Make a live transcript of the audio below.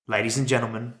ladies and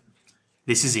gentlemen,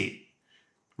 this is it.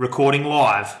 Recording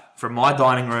live from my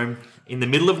dining room in the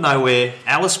middle of nowhere,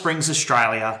 Alice Springs,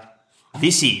 Australia.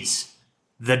 This is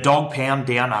the Dog Pound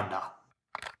Down Under.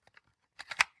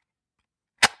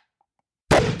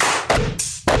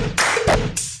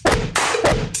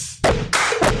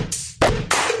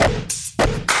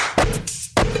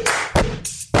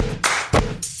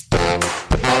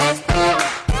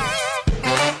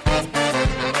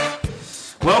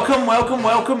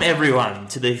 Welcome everyone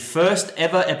to the first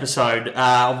ever episode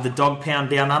of the Dog Pound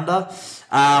Down Under.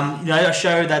 A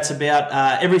show that's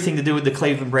about everything to do with the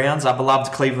Cleveland Browns, our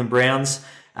beloved Cleveland Browns.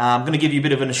 I'm going to give you a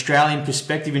bit of an Australian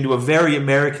perspective into a very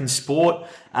American sport.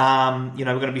 We're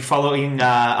going to be following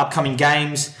upcoming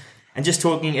games and just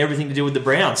talking everything to do with the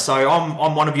Browns. So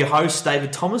I'm one of your hosts,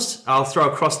 David Thomas. I'll throw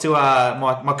across to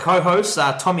my co-host,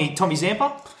 Tommy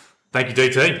Zampa. Thank you,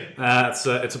 DT.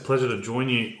 It's a pleasure to join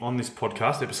you on this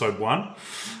podcast, episode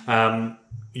 1.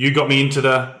 You got me into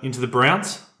the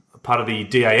Browns, part of the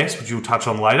DAS, which you'll touch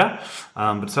on later.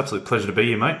 But it's an absolute pleasure to be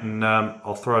here, mate. And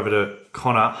I'll throw over to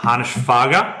Connor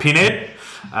Harnish-Farger, Pinhead,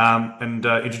 and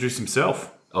introduce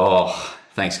himself. Oh,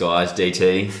 thanks, guys.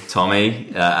 DT,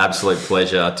 Tommy, absolute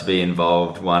pleasure to be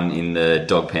involved, in the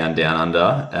Dog Pound Down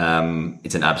Under.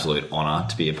 It's an absolute honour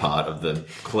to be a part of the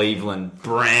Cleveland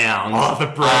Browns,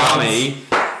 army.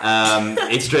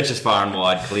 It stretches far and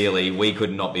wide, clearly. We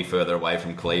could not be further away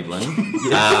from Cleveland,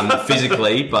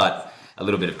 physically, but a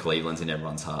little bit of Cleveland's in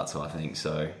everyone's heart, so I think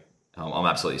so. I'm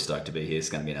absolutely stoked to be here. It's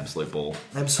going to be an absolute ball.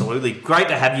 Absolutely. Great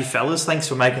to have you fellas. Thanks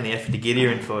for making the effort to get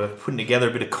here and for putting together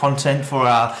a bit of content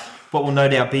for what will no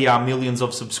doubt be our millions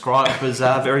of subscribers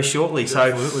very shortly. So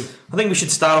absolutely. I think we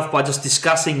should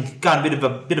going a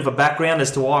bit of a background as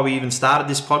to why we even started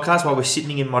this podcast, why we're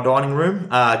sitting in my dining room,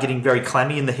 getting very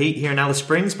clammy in the heat here in Alice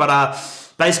Springs. But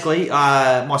basically,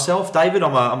 myself, David,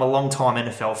 I'm a long-time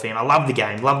NFL fan. I love the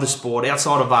game, love the sport.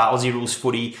 Outside of Aussie rules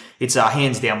footy, it's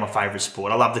hands down my favourite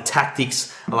sport. I love the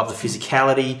tactics, I love the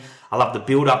physicality, I love the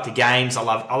build-up to games. I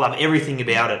love everything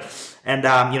about it. And,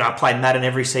 I played Madden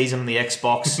every season on the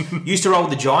Xbox. Used to roll with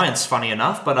the Giants, funny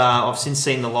enough, but I've since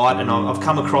seen the light and I've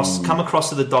come across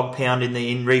to the Dog Pound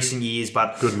in recent years,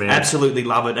 but good man. Absolutely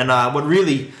love it. And what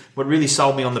really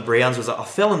sold me on the Browns was I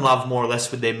fell in love more or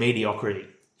less with their mediocrity.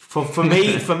 For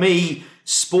me,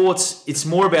 sports, it's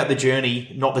more about the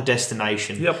journey, not the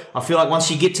destination. Yep. I feel like once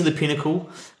you get to the pinnacle,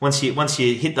 once you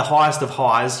hit the highest of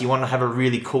highs, you want to have a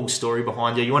really cool story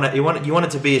behind you. You want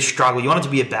it to be a struggle. You want it to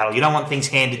be a battle. You don't want things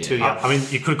handed to you. I mean,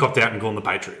 you could have copped out and gone the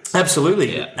Patriots.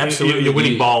 Absolutely. Yeah. Absolutely. You're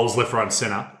winning bowls left, right, and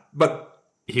centre. But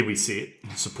here we sit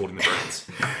supporting the Browns.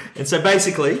 And so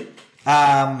basically,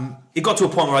 it got to a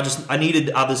point where I needed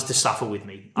others to suffer with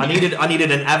me. I needed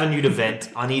an avenue to vent.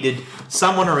 I needed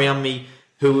someone around me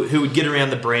who would get around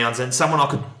the Browns and someone I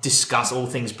could discuss all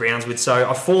things Browns with. So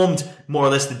I formed more or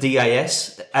less the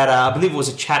DAS at I believe it was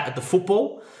a chat at the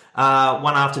football.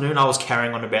 One afternoon I was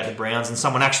carrying on about the Browns and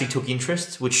someone actually took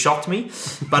interest, which shocked me.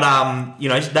 But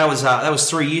that was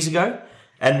 3 years ago.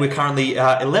 And we're currently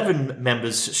 11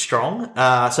 members strong.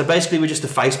 So basically, we're just a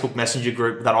Facebook Messenger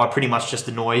group that I pretty much just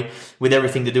annoy with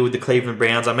everything to do with the Cleveland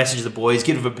Browns. I message the boys,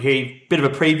 give a bit of a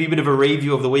preview, bit of a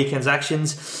review of the weekend's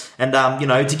actions. And,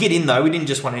 to get in, though, we didn't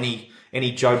just want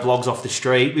any Joe blogs off the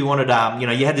street. We wanted,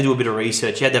 you had to do a bit of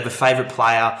research. You had to have a favourite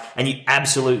player, and you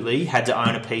absolutely had to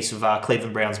own a piece of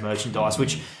Cleveland Browns merchandise,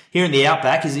 which here in the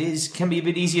Outback can be a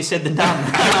bit easier said than done.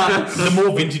 The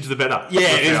more vintage, the better. Yeah,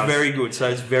 it's very good. So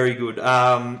it's very good.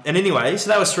 And anyway, so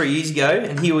that was 3 years ago,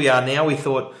 and here we are now. We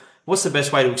thought, what's the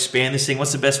best way to expand this thing?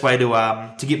 What's the best way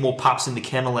to get more pups in the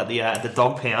kennel at the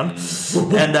Dog Pound?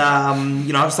 And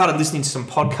I've started listening to some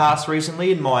podcasts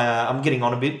recently, and I'm getting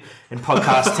on a bit. And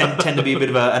podcasts tend to be a bit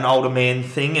of an older man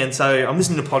thing, and so I'm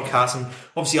listening to podcasts, and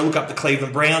obviously I look up the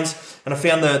Cleveland Browns, and I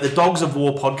found the Dogs of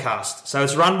War podcast. So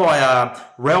it's run by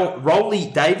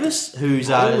Rolly Davis, whose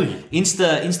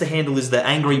Insta handle is the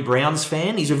Angry Browns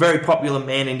Fan. He's a very popular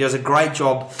man and does a great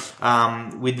job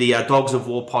with the Dogs of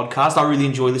War podcast. I really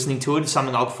enjoy listening to it. It's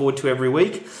something I look forward to every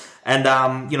week. And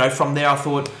from there I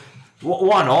thought,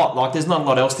 why not? Like, there's not a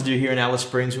lot else to do here in Alice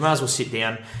Springs. We might as well sit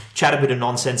down, chat a bit of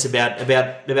nonsense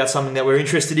about something that we're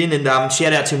interested in. And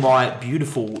shout out to my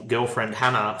beautiful girlfriend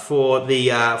Hannah for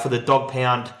the Dog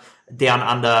Pound Down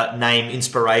Under name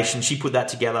inspiration. She put that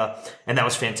together, and that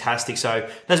was fantastic. So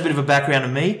that's a bit of a background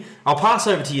of me. I'll pass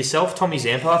over to yourself, Tommy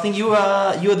Zampa. I think you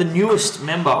are the newest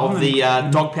member of the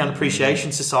Dog Pound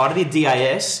Appreciation Society, the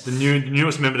DAS. The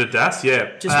newest member to DAS,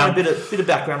 yeah. Just want a bit of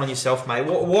background on yourself, mate.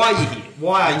 Why are you here?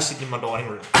 Why are you sitting in my dining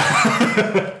room?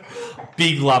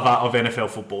 Big lover of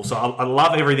NFL football. So I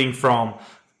love everything from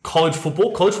college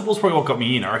football. College football is probably what got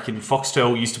me in. I reckon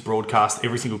Foxtel used to broadcast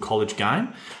every single college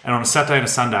game, and on a Saturday and a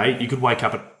Sunday, you could wake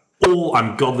up at all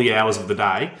ungodly hours of the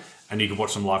day, and you could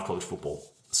watch some live college football.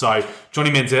 So Johnny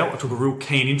Manziel, I took a real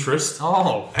keen interest.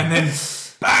 Oh. And then,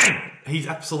 bang! He's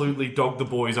absolutely dogged the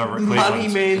boys over at Cleveland. Money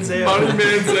Manziel. Money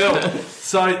Manziel.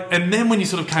 So, and then when you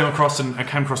sort of came across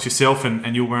yourself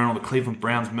and you were wearing all the Cleveland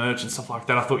Browns merch and stuff like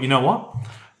that, I thought, you know what?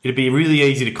 It'd be really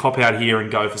easy to cop out here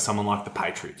and go for someone like the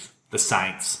Patriots, the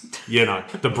Saints,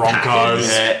 the Broncos,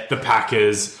 the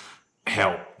Packers,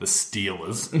 hell, the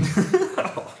Steelers.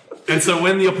 And so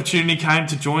when the opportunity came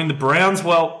to join the Browns,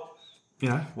 well,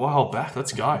 why hold back?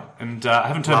 Let's go. And I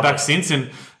haven't turned back since.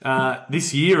 And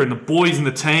this year, and the boys and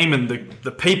the team and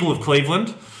the people of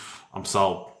Cleveland, I'm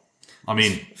sold. I'm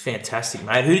in. Fantastic,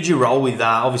 mate. Who did you roll with?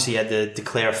 Obviously, you had to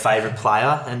declare a favourite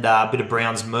player and a bit of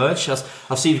Browns merch. I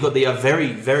see you've got the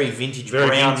very, very vintage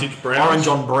brown, orange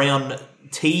on brown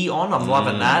tee on. I'm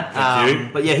loving that. Thank you.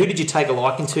 But yeah, who did you take a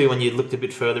liking to when you looked a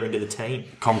bit further into the team?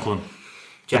 Conklin.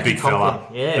 Jackie the big Conklin.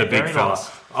 fella. Yeah, the big very fella.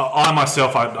 nice. I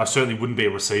myself, I certainly wouldn't be a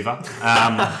receiver.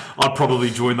 I'd probably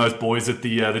join those boys at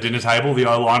the dinner table, the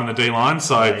O-line and the D-line.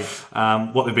 So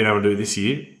what they've been able to do this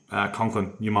year,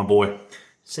 Conklin, you're my boy.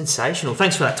 Sensational.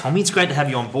 Thanks for that, Tommy. It's great to have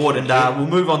you on board. And we'll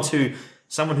move on to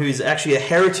someone who is actually a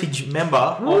heritage member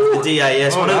of the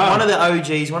DAS, one of the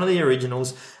OGs, one of the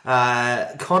originals,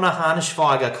 Connor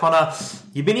Harnischweiger. Connor,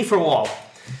 you've been here for a while.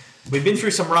 We've been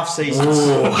through some rough seasons.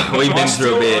 We've been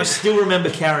through a bit. I still remember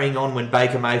carrying on when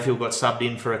Baker Mayfield got subbed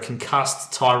in for a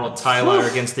concussed Tyrod Taylor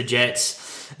against the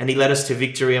Jets, and he led us to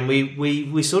victory. And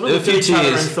we sort of looked at each other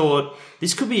and thought,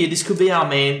 this could be our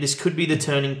man. This could be the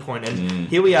turning point. And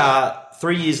here we are,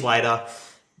 3 years later.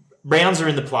 Browns are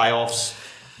in the playoffs.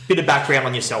 Bit of background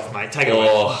on yourself, mate. Take it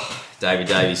away.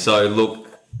 Davey. So look,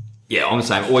 I'm the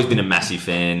same. Always been a massive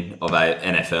fan of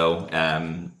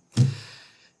NFL.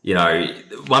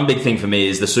 One big thing for me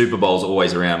is the Super Bowl's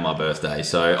always around my birthday.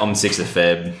 So I'm 6th of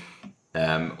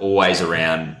Feb, always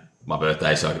around my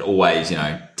birthday. So I could always,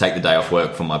 take the day off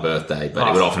work for my birthday. But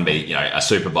it would often be, a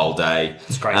Super Bowl day.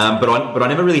 It's great. But I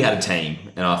never really had a team.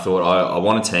 And I thought, I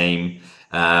want a team.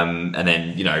 And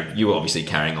then, you were obviously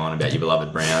carrying on about your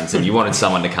beloved Browns. And you wanted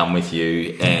someone to come with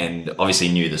you. And obviously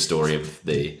knew the story of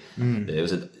there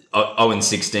was a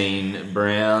 0-16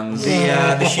 Browns.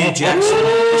 The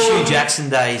Hugh Jackson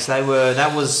days.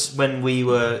 That was when we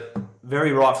were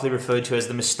very rightfully referred to as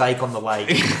the mistake on the lake.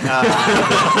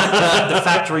 The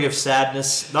factory of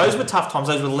sadness. Those were tough times.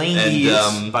 Those were lean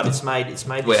years, but it's made this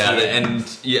year. And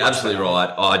you're absolutely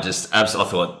right. I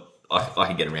thought I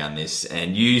could get around this.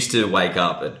 And you used to wake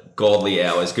up at godly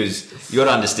hours because you got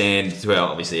to understand,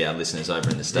 obviously our listeners over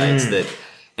in the States, that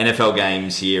NFL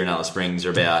games here in Alice Springs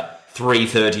are about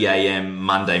 3:30 a.m.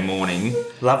 Monday morning.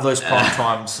 Love those prime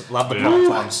times. Love the prime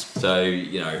times. So, a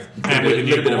little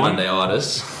bit of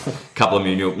Monday-itis. A couple of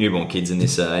newborn kids in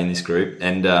this group.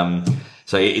 And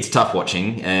so it's tough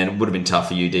watching, and it would have been tough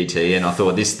for you, DT. And I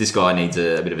thought this guy needs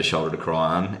a bit of a shoulder to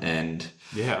cry on. And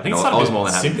I think I was more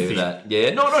than happy to do that.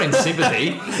 Yeah, not in sympathy.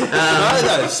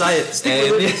 No, say it.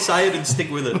 Stick with it. Say it and stick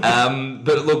with it.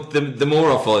 But look, the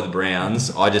more I follow the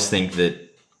Browns, I just think that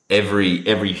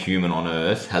every human on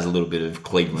earth has a little bit of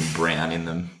Cleveland Brown in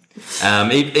them.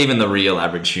 Even the real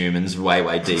average humans,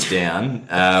 way deep down.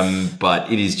 But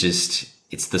it is just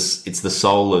it's the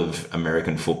soul of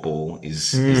American football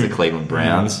is the Cleveland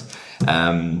Browns.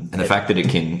 And the fact that it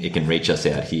can reach us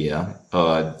out here,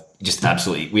 just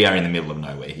absolutely, we are in the middle of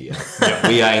nowhere here.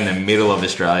 We are in the middle of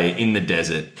Australia in the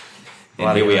desert.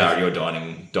 And here we are at your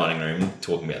dining room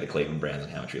talking about the Cleveland Browns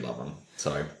and how much we love them.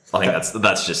 So I think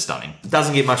that's just stunning.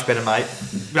 Doesn't get much better, mate.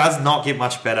 Does not get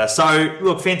much better. So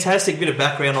look, fantastic bit of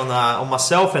background on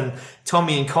myself and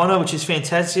Tommy and Connor, which is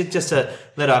fantastic. Just to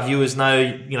let our viewers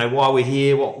know, why we're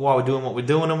here, why we're doing what we're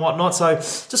doing, and whatnot. So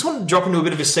just wanted to drop into a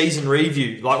bit of a season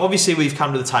review. Like obviously we've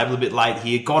come to the table a bit late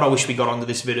here. God, I wish we got onto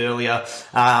this a bit earlier.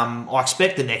 I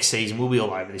expect the next season we'll be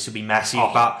all over this. It'll be massive,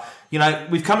 but.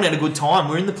 We've come in at a good time.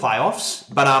 We're in the playoffs,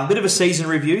 but a bit of a season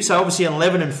review. So obviously an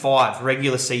 11-5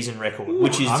 regular season record,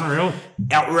 which is unreal,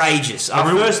 outrageous.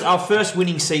 Our first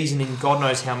winning season in God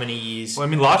knows how many years. Well,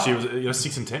 last year was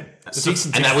 6-10.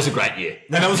 6-10, and that was a great year.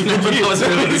 And that was a good year. That was a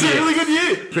really good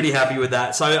year. Pretty happy with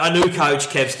that. So a new coach,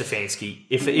 Kev Stefanski.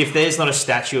 If there's not a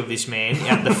statue of this man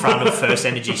out the front of First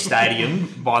Energy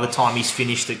Stadium by the time he's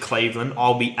finished at Cleveland,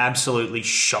 I'll be absolutely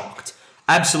shocked.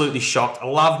 Absolutely shocked. I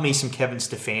love me some Kevin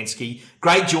Stefanski.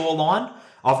 Great jawline.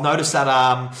 I've noticed that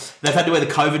they've had to wear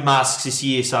the COVID masks this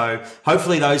year, so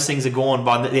hopefully those things are gone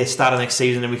by the start of next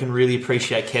season and we can really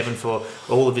appreciate Kevin for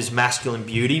all of his masculine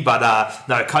beauty. But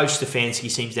no, Coach Stefanski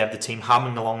seems to have the team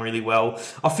humming along really well.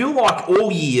 I feel like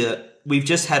all year we've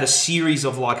just had a series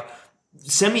of like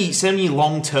semi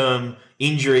long term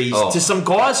injuries to some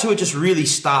guys who are just really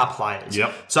star players.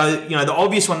 Yep. So, the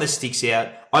obvious one that sticks out,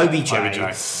 OBJ.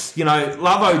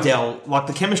 Love Odell, like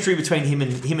the chemistry between him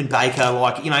and Baker,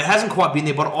 like, it hasn't quite been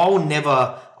there, but I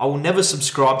will never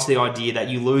subscribe to the idea that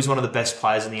you lose one of the best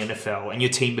players in the NFL and your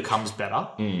team becomes better.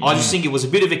 I just think it was a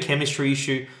bit of a chemistry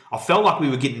issue. I felt like we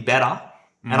were getting better.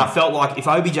 And I felt like if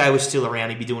OBJ was still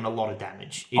around, he'd be doing a lot of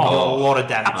damage.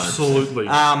 Absolutely.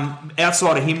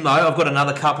 Outside of him, though, I've got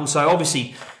another couple. So,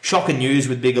 obviously, shocking news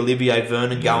with big Olivier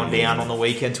Vernon going down on the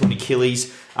weekend to an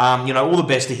Achilles. All the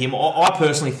best to him. I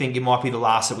personally think it might be the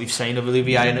last that we've seen of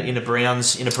Olivier in a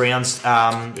Browns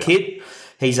kit.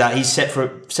 He's set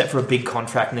for a big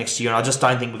contract next year, and I just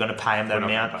don't think we're going to pay him that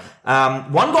amount.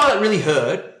 One guy that really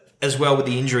hurt as well with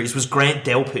the injuries was Grant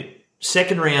Delpit,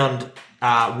 second round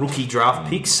rookie draft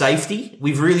pick, safety.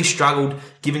 We've really struggled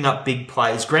giving up big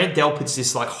plays. Grant Delpit's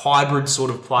this like hybrid sort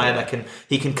of player that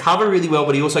he can cover really well,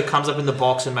 but he also comes up in the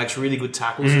box and makes really good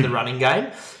tackles in the running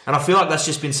game. And I feel like that's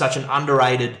just been such an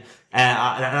underrated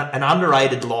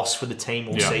loss for the team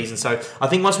all season. So I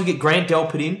think once we get Grant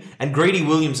Delpit in and Greedy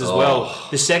Williams as well,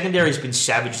 the secondary's been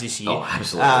savage this year. Oh,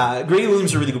 absolutely. Greedy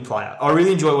Williams is a really good player. I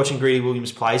really enjoy watching Greedy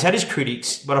Williams play. He's had his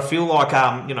critics, but I feel like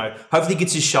hopefully he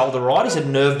gets his shoulder right. He's had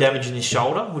nerve damage in his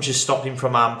shoulder, which has stopped him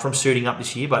from suiting up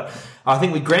this year. But I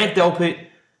think with Grant Delpit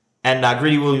and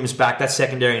Greedy Williams back, that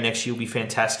secondary next year will be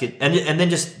fantastic. And then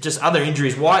just other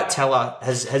injuries. Wyatt Teller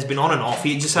has been on and off.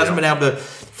 He just hasn't been able to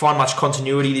find much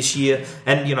continuity this year.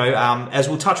 And, as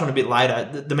we'll touch on a bit later,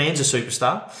 the man's a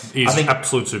superstar. He's an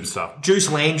absolute superstar.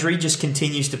 Juice Landry just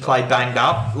continues to play banged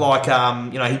up. Like,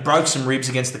 he broke some ribs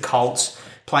against the Colts.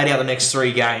 Played out the next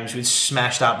 3 games with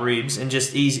smashed up ribs, and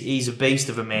just he's a beast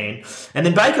of a man. And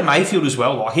then Baker Mayfield as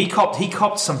well. Like he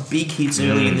copped some big hits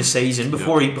early in the season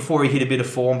before he hit a bit of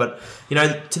form. But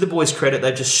to the boys' credit,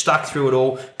 they've just stuck through it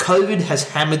all. COVID has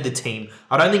hammered the team.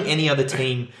 I don't think any other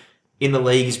team in the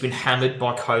league has been hammered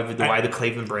by COVID the way the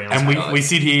Cleveland Browns. And we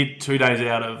sit here 2 days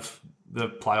out of the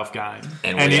playoff game,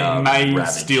 and it may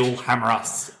still hammer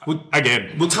us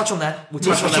again. We'll touch on that. We'll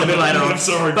touch on that a bit later on.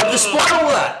 Sorry, but despite all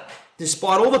that.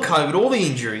 Despite all the COVID, all the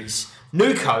injuries,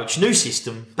 new coach, new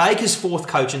system, Baker's 4th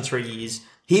coach in 3 years,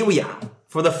 here we are.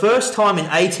 For the first time in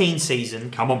 18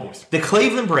 seasons, come on, boys. The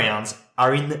Cleveland Browns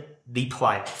are in the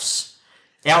playoffs.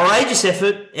 Outrageous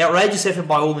effort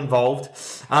by all involved.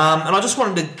 And I just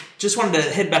wanted to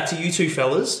head back to you two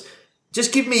fellas.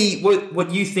 Just give me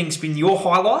what you think's been your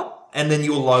highlight and then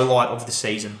your low light of the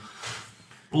season.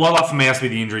 Low light for me has to be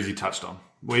the injuries you touched on.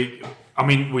 We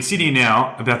sit here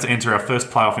now about to enter our first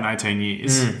playoff in 18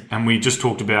 years, and we just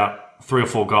talked about 3 or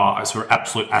 4 guys who are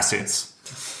absolute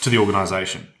assets to the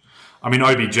organisation. I mean,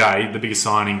 OBJ, the biggest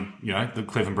signing, the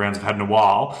Cleveland Browns have had in a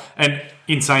while, and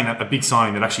in saying that, a big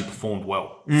signing that actually performed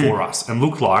well for us and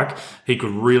looked like he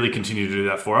could really continue to do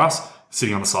that for us,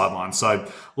 sitting on the sideline.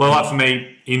 So, low light for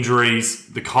me, injuries,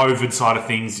 the COVID side of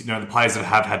things, the players that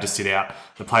have had to sit out,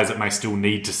 the players that may still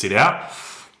need to sit out.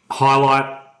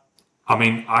 Highlight,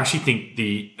 I actually think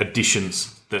the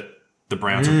additions that the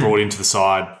Browns have brought into the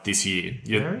side this year.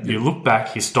 You look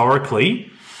back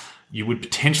historically, you would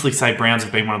potentially say Browns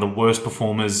have been one of the worst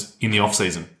performers in the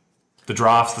off-season. The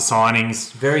drafts, the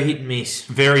signings. Very hit and miss.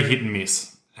 Very hit and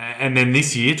miss. And then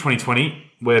this year,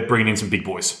 2020, we're bringing in some big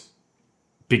boys.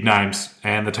 Big names,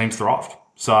 and the team's thrived.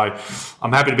 So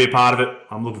I'm happy to be a part of it.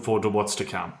 I'm looking forward to what's to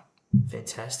come.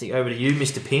 Fantastic. Over to you,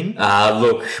 Mr. Pin.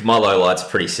 Look, my low light's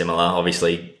pretty similar.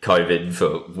 Obviously, COVID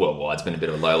for worldwide's been a bit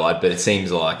of a low light, but it seems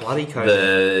like bloody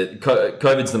COVID.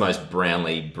 COVID's the most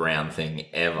Brown thing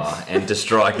ever, and to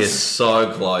strike us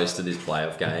so close to this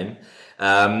playoff game.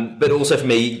 But also for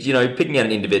me, picking out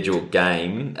an individual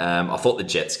game, I thought the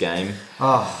Jets game.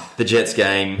 The Jets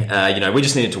game, we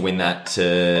just needed to win that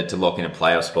to lock in a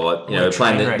playoff spot.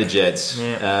 Playing the Jets.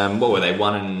 Yeah. What were they?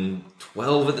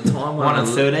 1-12 at the time?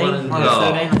 1-13?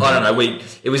 I don't know.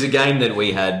 It was a game that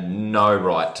we had no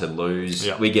right to lose.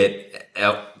 Yep. We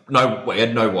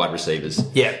had no wide receivers.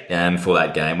 Yeah. For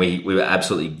that game, we were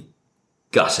absolutely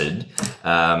gutted,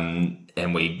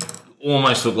 and we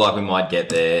almost looked like we might get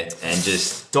there, and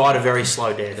just died a very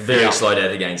slow death. Slow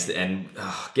death and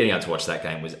getting out to watch that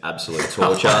game was absolute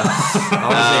torture.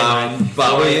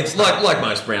 But it's like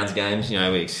most Browns games,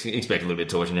 we expect a little bit of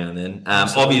torture now and then.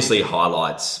 Obviously,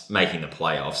 highlights making the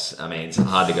playoffs. It's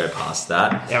hard to go past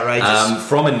that. Outrageous.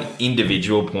 From an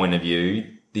individual point of view,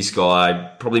 this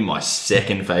guy probably my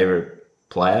second favourite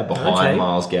player behind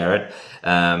Myles Garrett.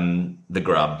 The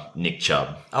Grub, Nick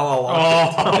Chubb.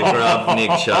 The Grub,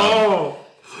 Nick Chubb.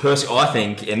 Personally, I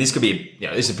think, and this could be,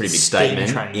 this is a pretty big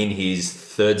statement, in his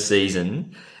 3rd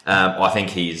season, I think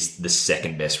he's the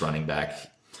second best running back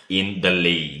in the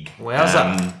league.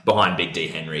 Wowza. Behind Big D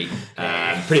Henry.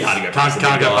 Pretty hard to go past.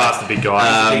 Can't go past the big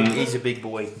guy. He's a big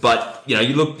boy. But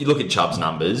you look at Chubb's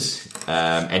numbers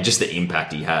and just the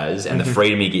impact he has and the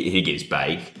freedom he gives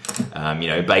Bake.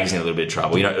 Baker's in a little bit of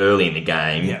trouble. Early in the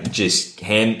game, just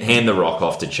hand the rock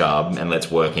off to Chubb and let's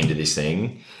work into this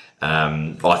thing.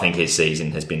 I think his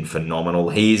season has been phenomenal.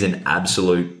 He's an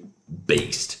absolute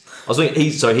beast. I was looking.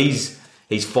 He's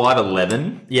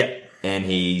 5'11". Yep. And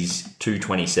he's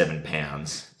 227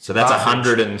 pounds. So that's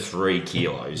 103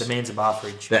 kilos. The man's a bar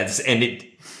fridge.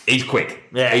 He's quick.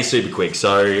 Yeah. He's super quick.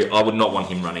 So I would not want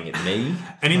him running at me.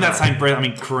 And in that same breath,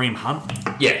 Kareem Hunt.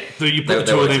 Yeah. So you put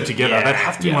the two of them together, they'd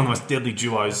have to be one of the most deadly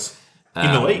duos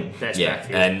in the league. Best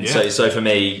backfield. And so for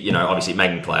me, obviously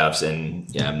making playoffs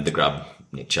and the grub,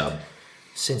 Nick Chubb.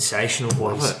 Sensational,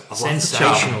 boys.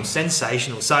 Sensational.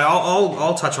 Sensational. So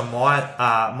I'll touch on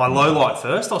my low light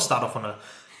first. I'll start off on a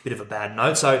bit of a bad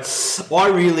note. So I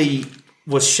really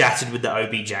was shattered with the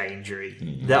OBJ injury.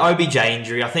 Mm-hmm. The OBJ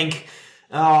injury, I think,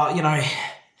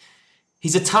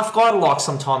 he's a tough guy to like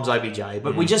sometimes, OBJ,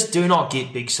 but we just do not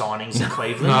get big signings in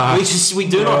Cleveland. We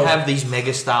do not have these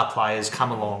megastar players come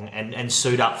along and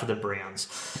suit up for the Browns.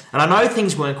 And I know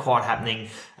things weren't quite happening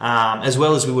as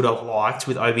well as we would have liked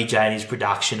with OBJ and his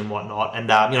production and whatnot. And,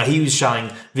 he was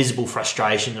showing visible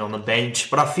frustration on the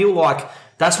bench. But I feel like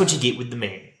that's what you get with the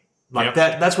man.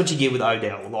 That's what you get with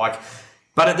Odell.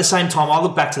 But at the same time, I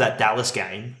look back to that Dallas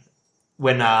game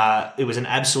when it was an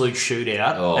absolute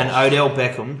shootout and Odell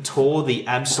Beckham tore the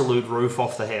absolute roof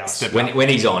off the house. When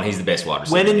he's on, he's the best wide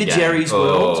receiver. Went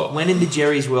into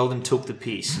Jerry's world and took the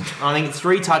piss. I think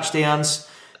 3 touchdowns.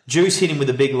 Juice hit him with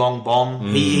a big long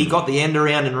bomb. He got the end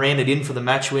around and ran it in for the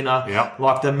match winner.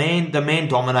 Yep. The man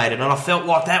dominated, and I felt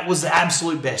like that was the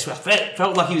absolute best. I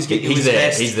felt like he was getting his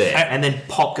best. He's there. And then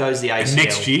pop goes the ACL. And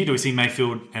next year, do we see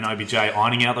Mayfield and OBJ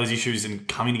ironing out those issues and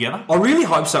coming together? I really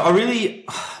hope so. I really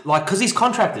because he's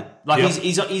contracted.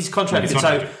 He's contracted.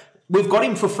 So we've got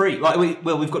him for free.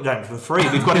 We've got him for free.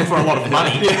 We've got him for a lot of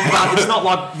money. But it's not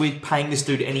like we're paying this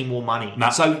dude any more money. No.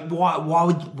 So why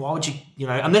would you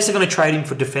unless they're going to trade him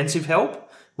for defensive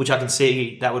help, which I can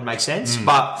see that would make sense.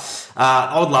 But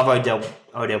I would love Odell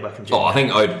Beckham Jr. I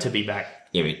think to be back.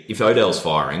 Yeah, if Odell's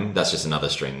firing, that's just another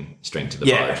string to the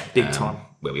bow. Big time.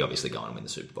 Where we obviously go and win the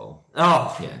Super Bowl.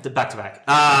 The back-to-back.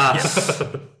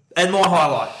 And my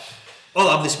highlight. I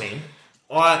love this man.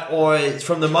 I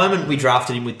from the moment we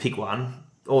drafted him with pick 1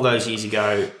 all those years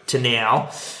ago to now,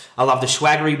 I love the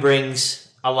swagger he brings.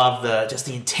 I love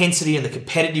the intensity and the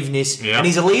competitiveness. Yep. And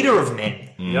he's a leader of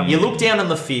men. Yep. You look down on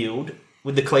the field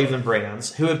with the Cleveland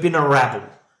Browns, who have been a rabble,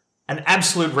 an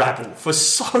absolute rabble for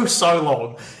so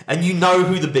long, and you know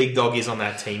who the big dog is on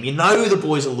that team. You know who the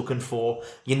boys are looking for.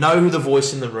 You know who the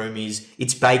voice in the room is.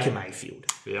 It's Baker Mayfield.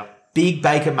 Yeah. Big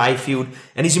Baker Mayfield,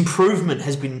 and his improvement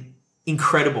has been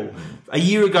incredible. A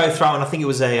year ago throwing, I think it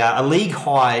was a league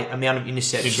high amount of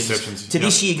interceptions to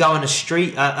this year going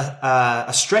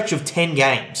a stretch of 10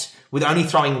 games with only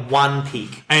throwing 1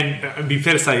 pick. And it'd be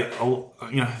fair to say,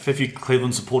 a fair few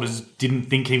Cleveland supporters didn't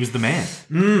think he was the man.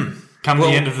 Come the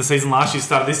end of the season last year,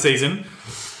 start of this season,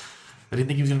 I didn't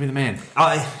think he was going to be the man.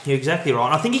 You're exactly right.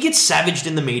 And I think he gets savaged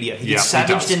in the media. He gets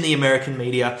savaged in the American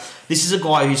media. This is a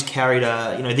guy who's carried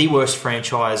the worst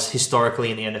franchise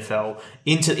historically in the NFL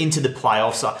into the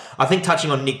playoffs. I think touching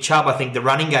on Nick Chubb, I think the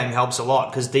running game helps a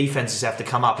lot because defenses have to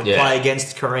come up and play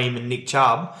against Kareem and Nick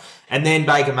Chubb. And then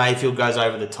Baker Mayfield goes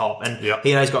over the top. And,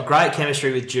 he's got great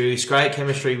chemistry with Juice, great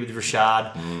chemistry with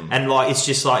Rashad. And, it's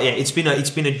just it's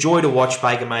been a joy to watch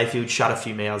Baker Mayfield shut a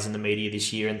few mouths in the media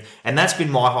this year. And that's been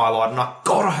my highlight. And I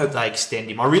hope they extend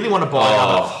him. I really want to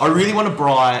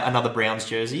buy another Browns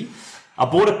jersey. I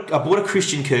bought a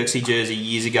Christian Kirksey jersey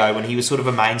years ago when he was sort of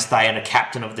a mainstay and a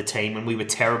captain of the team when we were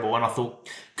terrible. And I thought,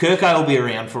 Kirko will be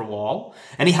around for a while.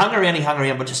 And he hung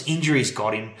around, but just injuries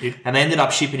got him. And they ended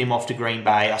up shipping him off to Green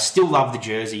Bay. I still love the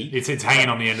jersey. It's hanging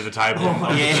on the end of the table. On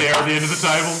the chair at the end of the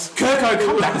table. Kirko,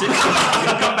 come back.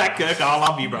 Come back, Kirko. I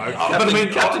love you, bro.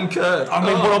 Captain Kirk.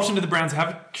 What option do the Browns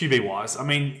have QB-wise?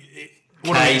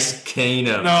 Case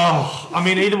Keenum. No.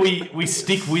 Either we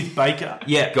stick with Baker.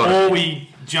 Yeah. We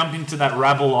jump into that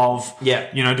rabble of,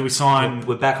 do we sign...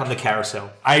 We're back on the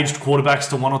carousel. Aged quarterbacks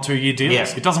to 1 or 2 year deals?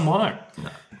 Yeah. It doesn't work. No.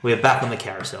 We're back on the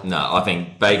carousel. No, I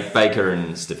think Baker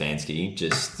and Stefanski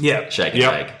just shake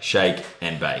and bake. Shake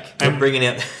and bake. And bringing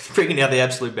out the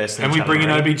absolute best. And we bring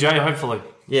in OBJ, hopefully.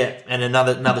 Yeah, and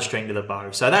another string to the bow.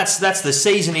 So that's the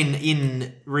season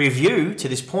in review to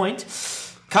this point.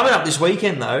 Coming up this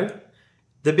weekend, though,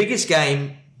 the biggest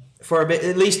game for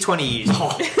at least 20 years.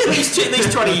 At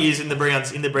least 20 years in the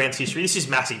Browns history. This is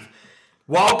massive.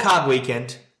 Wildcard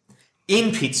weekend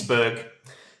in Pittsburgh.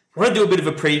 I want to do a bit of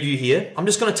a preview here. I'm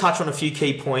just going to touch on a few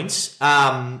key points.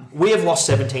 We have lost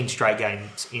 17 straight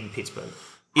games in Pittsburgh.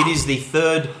 It is the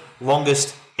third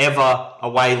longest ever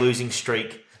away losing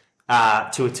streak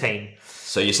to a team.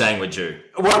 So you're saying we're due?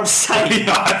 What I'm saying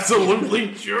Absolutely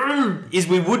due. is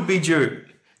we would be due,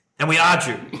 and we are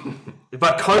due.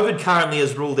 But COVID currently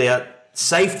has ruled out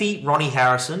safety Ronnie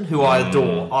Harrison, who I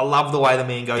adore. I love the way the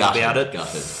man goes about it.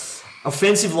 Gutted.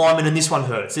 Offensive lineman, and this one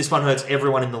hurts. This one hurts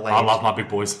everyone in the league. I love my big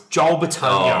boys. Joel Oh,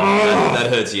 Batonio. that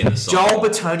hurts you in the soul. Joel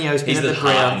Batonio's been He's at the the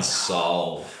heart and ground.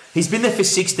 soul. He's been there for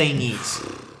 16 years.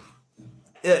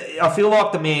 I feel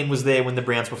like the man was there when the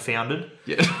Browns were founded.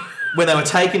 Yeah. When they were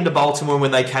taken to Baltimore,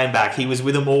 when they came back, he was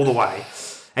with them all the way.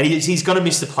 And he's going to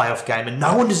miss the playoff game, and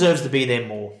no one deserves to be there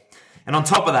more. And on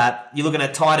top of that, you're looking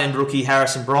at tight end rookie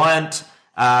Harrison Bryant,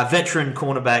 veteran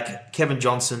cornerback Kevin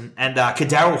Johnson, and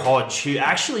Kadarrell Hodge, who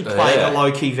actually played a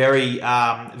low-key, very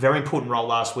important role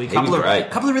last week. He was great. A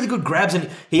couple of really good grabs, and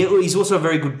he's also a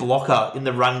very good blocker in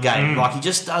the run game. Like, he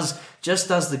just does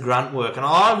the grunt work. And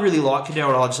I really like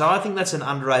Kadarrell Hodge, so I think that's an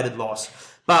underrated loss.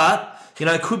 But,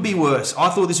 it could be worse. I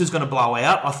thought this was going to blow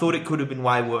out. I thought it could have been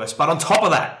way worse. But on top of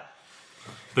that,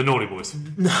 The naughty boys.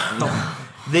 no.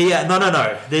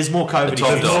 There's more COVID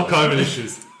top issues. dog. All COVID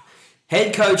issues.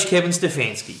 Head coach Kevin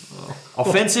Stefanski,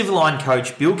 offensive line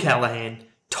coach Bill Callahan,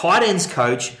 tight ends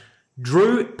coach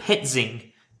Drew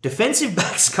Petzing, defensive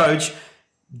backs coach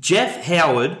Jeff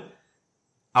Howard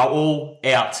are all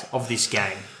out of this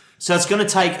game. So it's going to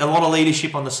take a lot of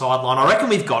leadership on the sideline. I reckon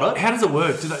we've got it. How does it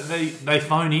work? Do they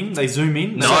phone in? They zoom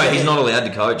in? No, he's not allowed to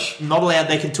coach. Not allowed.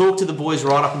 They can talk to the boys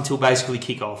right up until basically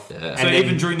kick-off. Yeah. So And then-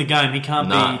 even during the game, he can't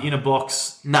be in a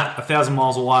box No. 1,000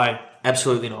 miles away.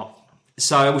 Absolutely not.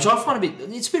 So, which I find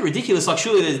it's a bit ridiculous. Like,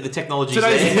 surely the technology's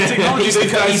Today's there. technology he's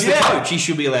these days, he's the yeah. coach. He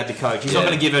should be allowed to coach. He's not Yeah.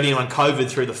 going to give anyone COVID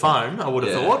through the phone, I would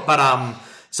have Yeah. thought. But,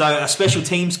 so a special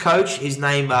teams coach, his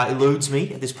name eludes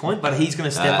me at this point, but he's going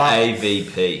to step up.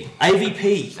 AVP.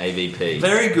 AVP.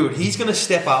 Very good. He's going to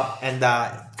step up and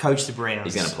coach the Browns.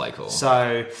 He's going to play call.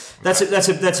 So that's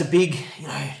a big,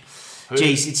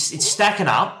 geez, it's stacking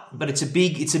up, but it's a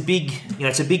big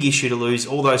issue to lose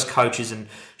all those coaches, and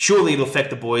surely it'll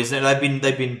affect the boys. They've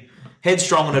been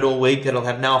headstrong on it all week. That'll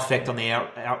have no effect on the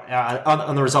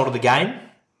on the result of the game.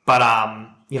 But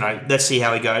let's see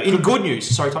how we go. In good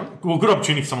news, sorry, Tommy. Well, good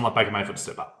opportunity for someone like Baker Mayfield to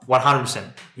step up. 100%.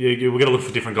 We're going to look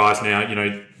for different guys now.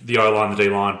 The O-line, the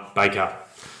D-line, Baker,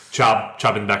 Chubb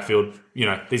in the backfield.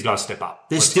 These guys step up.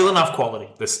 There's still enough quality.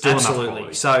 There's still enough Absolutely.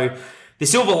 quality. So the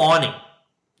silver lining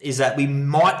is that we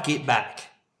might get back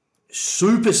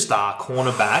superstar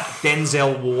cornerback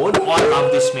Denzel Ward. I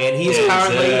love this man. He is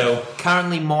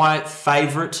currently my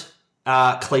favourite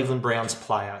Cleveland Browns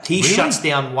player. He shuts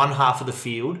down one half of the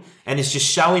field and is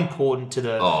just so important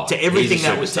to everything he's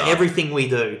a to superstar. everything we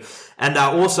do. And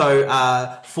also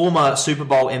former Super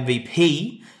Bowl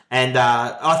MVP. And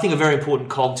I think a very important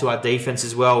cog to our defense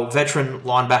as well. Veteran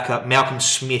linebacker Malcolm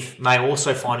Smith may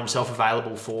also find himself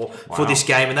available for this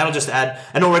game, and that'll just add.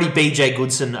 And already BJ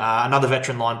Goodson, another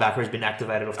veteran linebacker, has been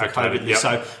activated off the COVID list.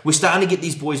 So we're starting to get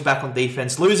these boys back on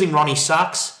defense. Losing Ronnie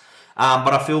sucks,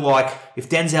 but I feel like if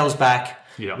Denzel's back,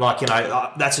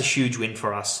 that's a huge win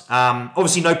for us.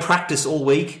 Obviously, no practice all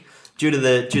week due to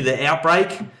the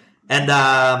outbreak, and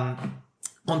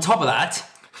on top of that.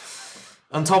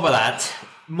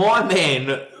 My man,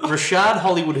 Rashard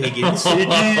Hollywood Higgins,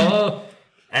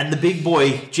 and the big boy,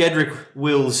 Jedrick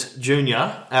Wills Jr.,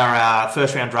 our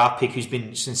first-round draft pick, who's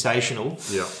been sensational,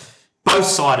 both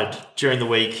cited during the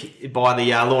week by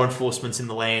the law enforcements in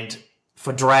the land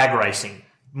for drag racing,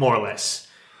 more or less.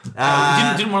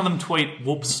 Didn't one of them tweet,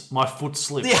 "Whoops, my foot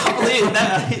slipped"? Yeah, I believe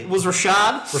that was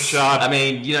Rashard. Rashard. I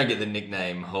mean, you don't get the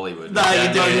nickname Hollywood. No,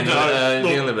 you don't.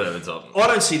 You're a little bit over the top. I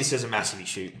don't see this as a massive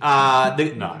issue.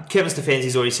 No. Kevin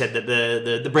Stefanski's already said that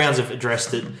the Browns have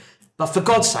addressed it. But for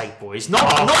God's sake, boys, not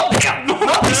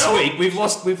this week. We've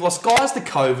lost guys to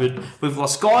COVID. We've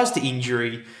lost guys to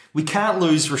injury. We can't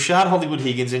lose Rashard Hollywood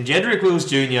Higgins and Jedrick Wills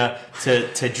Jr.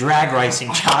 to drag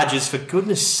racing charges, for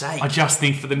goodness sake. I just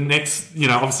think for the next,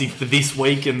 obviously for this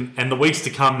week and the weeks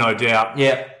to come, no doubt.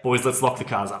 Yeah. Boys, let's lock the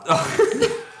cars up.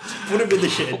 Put him in the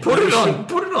shed. Put it on lockdown,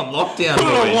 Put it on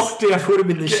boys. lockdown. Put him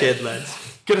in the shed,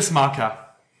 lads. Get a smart car.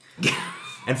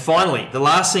 And finally, the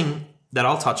last thing that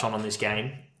I'll touch on this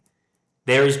game,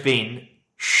 there has been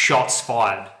shots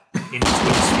fired in the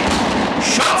Twin sphere.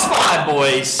 Shots fired,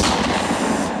 boys!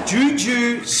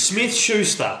 Juju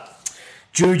Smith-Schuster.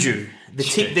 Juju, the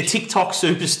TikTok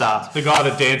superstar. The guy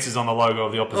that dances on the logo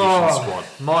of the opposition squad.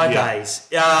 My days.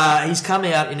 He's come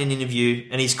out in an interview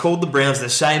and he's called the Browns the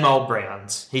same old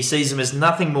Browns. He sees them as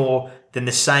nothing more than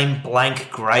the same blank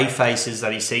grey faces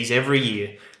that he sees every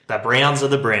year. The Browns are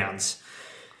the Browns.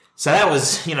 So that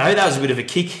was a bit of a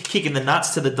kick in the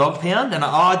nuts to the dog pound, and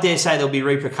I dare say there'll be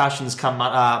repercussions come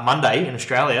Monday in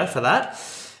Australia for that.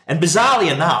 And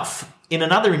bizarrely enough, in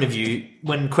another interview,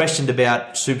 when questioned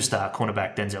about superstar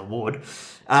cornerback Denzel Ward,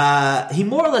 he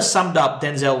more or less summed up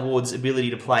Denzel Ward's ability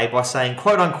to play by saying,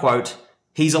 quote unquote,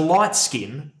 he's a light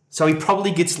skin, so he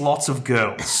probably gets lots of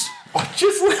girls. I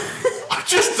just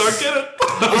don't get it.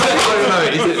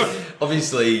 I don't know.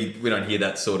 Obviously, we don't hear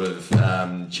that sort of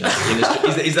chat.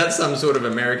 Is that some sort of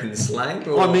American slang?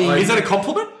 Or is that a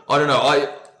compliment? I don't know.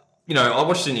 I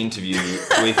watched an interview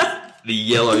with the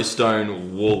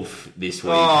Yellowstone Wolf this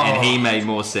week, and he made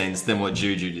more sense than what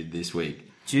Juju did this week.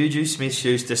 Juju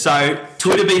Smith-Schuster. So,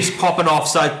 Twitter beef's popping off.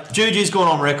 So, Juju's gone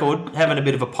on record, having a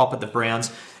bit of a pop at the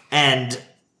Browns. And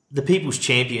the people's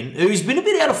champion, who's been a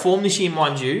bit out of form this year,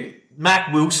 mind you,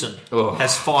 Mac Wilson,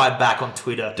 has fired back on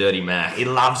Twitter. Dirty Mac. He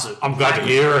loves it. I'm glad to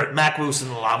hear it. Mac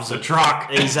Wilson loves it. The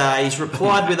truck. He's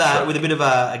replied with a bit of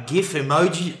a GIF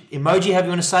emoji, however you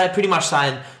want to say it, pretty much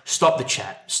saying, stop the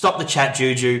chat,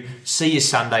 Juju. See you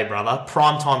Sunday, brother.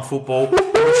 Primetime football.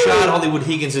 Rashard Hollywood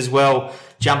Higgins as well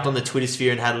jumped on the Twitter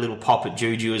sphere and had a little pop at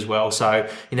Juju as well. So,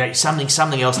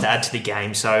 something else to add to the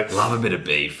game. So love a bit of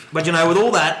beef. But with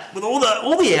all that, with all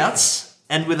the outs,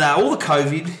 and with all the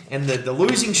COVID and the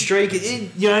losing streak,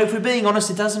 if we're being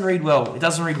honest, it doesn't read well. It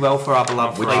doesn't read well for our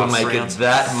beloved Which will make Browns. it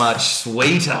that much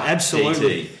sweeter.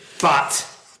 Absolutely. DT. But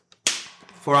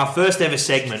for our first ever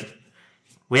segment,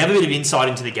 we have a bit of insight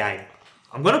into the game.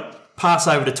 I'm going to pass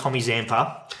over to Tommy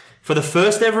Zampa for the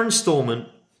first ever instalment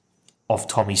of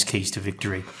Tommy's Keys to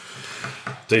Victory.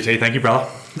 DT, thank you, brother.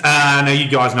 Now, you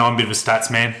guys know I'm a bit of a stats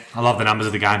man. I love the numbers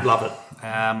of the game. Love it.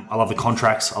 I love the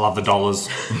contracts. I love the dollars.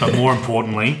 But more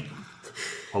importantly,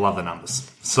 I love the numbers.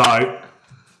 So,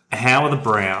 how are the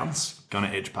Browns going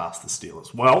to edge past the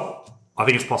Steelers? Well, I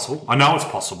think it's possible. I know it's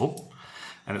possible.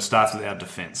 And it starts with our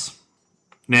defence.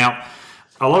 Now,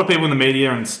 a lot of people in the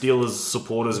media and Steelers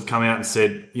supporters have come out and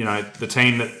said, the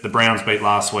team that the Browns beat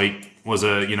last week was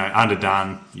a,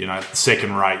 underdone,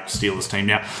 second-rate Steelers team.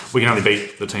 Now, we can only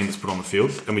beat the team that's put on the field,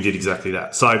 and we did exactly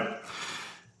that. So,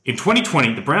 in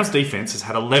 2020, the Browns' defense has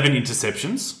had 11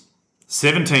 interceptions,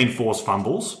 17 forced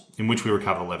fumbles, in which we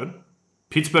recovered 11.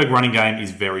 Pittsburgh running game is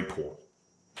very poor.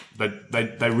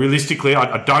 They realistically,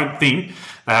 I don't think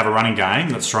they have a running game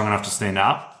that's strong enough to stand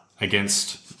up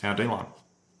against our D-line.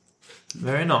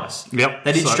 Very nice. Yep.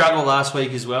 They did struggle last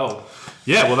week as well.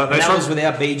 Yeah, well, that was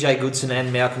without BJ Goodson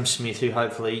and Malcolm Smith, who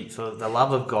hopefully, for the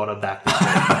love of God, are back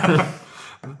this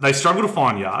week. They struggle to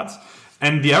find yards,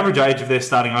 and the average age of their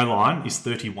starting O-line is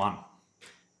 31.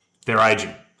 They're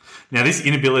aging. Now, this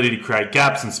inability to create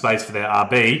gaps and space for their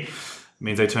RB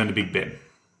means they turn to Big Ben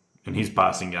and his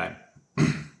passing game.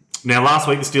 Now, last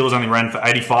week, the Steelers only ran for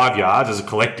 85 yards as a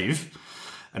collective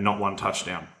and not one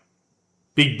touchdown.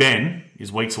 Big Ben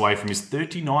is weeks away from his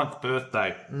 39th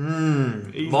birthday.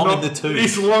 Long in the tooth.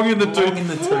 He's long in the tooth. Long in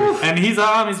the tooth. And his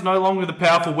arm is no longer the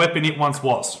powerful weapon it once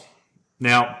was.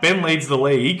 Now, Ben leads the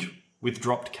league with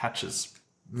dropped catches.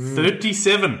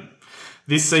 37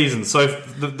 this season. So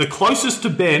the closest to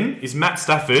Ben is Matt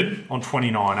Stafford on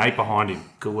 29, 8 behind him.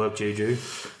 Good work, Juju.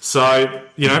 So,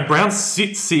 Browns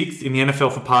sit 6th in the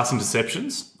NFL for pass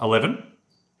interceptions, 11.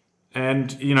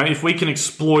 And, if we can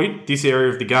exploit this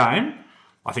area of the game,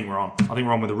 I think we're on. I think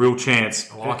we're on with a real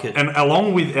chance. I like it. And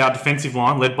along with our defensive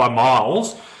line, led by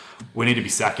Miles, we need to be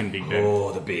sacking Big Ben.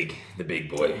 Oh, the big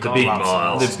boy. The big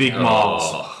Miles. The big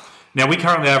Miles. Now, we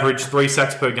currently average 3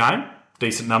 sacks per game.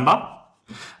 Decent number.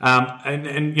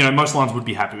 And most lines would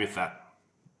be happy with that.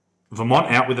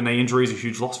 Vermont out with a knee injury is a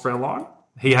huge loss for our line.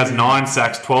 He has 9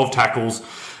 sacks, 12 tackles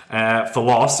for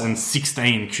loss, and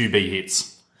 16 QB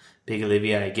hits. Big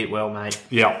Olivier, get well, mate.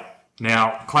 Yeah.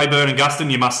 Now, Clayburn and Gustin,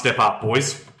 you must step up,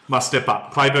 boys. Must step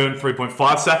up. Clayburn,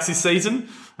 3.5 sacks this season,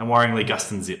 and worryingly,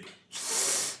 Gustin zip.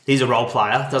 He's a role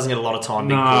player. Doesn't get a lot of time,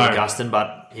 big boy Gustin,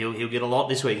 but he'll get a lot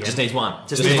this weekend. Just needs one.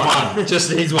 Just needs one.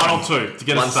 Just needs one. 1 or 2 to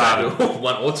get us started.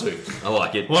 1 or 2. I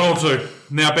like it. 1 or 2.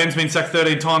 Now, Ben's been sacked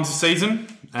 13 times this season.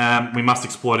 We must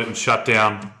exploit it and shut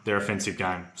down their offensive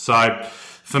game. So,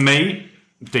 for me,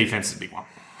 defense is a big one.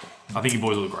 I think you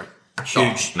boys will agree.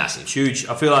 Huge. Massive. Huge.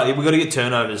 I feel like we've got to get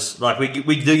turnovers. Like,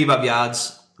 we do give up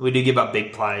yards. We do give up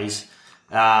big plays.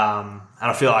 And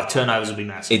I feel like turnovers will be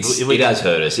massive. It has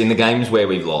hurt us. In the games where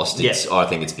we've lost, I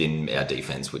think it's been our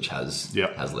defense which has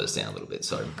let us down a little bit.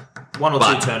 So 1 or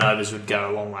 2 turnovers would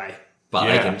go a long way. But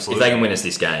if they can win us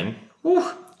this game.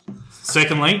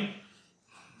 Secondly,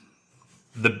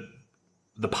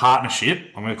 the partnership,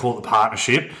 I'm going to call it the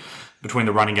partnership, between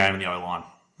the running game and the O-line.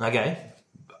 Okay.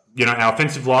 our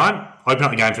offensive line open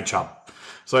up the game for Chubb.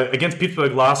 So against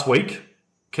Pittsburgh last week,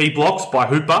 key blocks by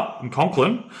Hooper and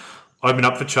Conklin opened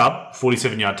up for Chubb,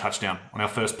 47-yard touchdown on our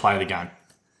first play of the game.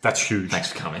 That's huge.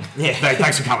 Thanks for coming. Yeah.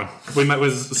 Thanks for coming. It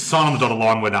was a sign on the dotted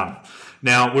line, we're done.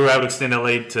 Now, we were able to extend our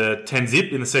lead to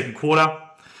 10-zip in the second quarter,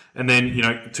 and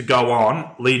then, to go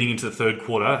on, leading into the third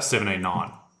quarter,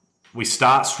 17-9. We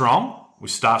start strong. We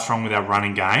start strong with our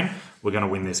running game. We're going to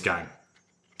win this game.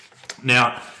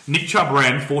 Now, Nick Chubb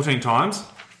ran 14 times,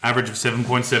 average of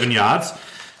 7.7 yards,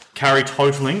 carry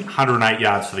totaling 108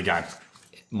 yards for the game.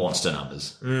 Monster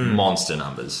numbers. Monster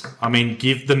numbers. I mean,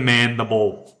 give the man the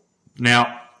ball.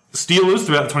 Now, the Steelers,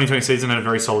 throughout the 2020 season, had a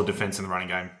very solid defence in the running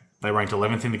game. They ranked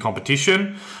 11th in the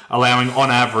competition, allowing, on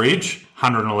average,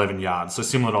 111 yards. So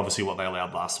similar to, obviously, what they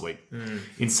allowed last week.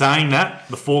 In saying that,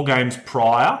 the 4 games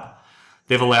prior,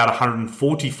 they've allowed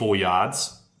 144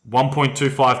 yards,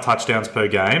 1.25 touchdowns per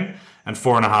game, and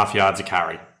 4.5 yards a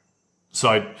carry.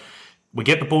 So we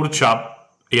get the ball to Chubb.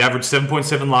 He averaged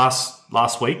 7.7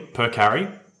 last week per carry.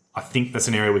 I think that's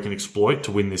an area we can exploit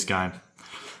to win this game.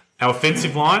 Our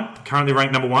offensive line, currently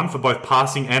ranked number 1 for both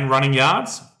passing and running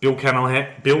yards. Bill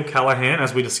Callahan,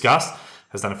 as we discussed,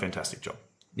 has done a fantastic job.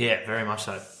 Yeah, very much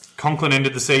so. Conklin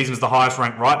ended the season as the highest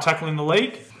ranked right tackle in the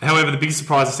league. However, the biggest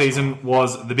surprise of the season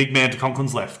was the big man to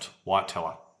Conklin's left, Wyatt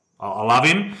Teller. I love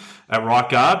him at right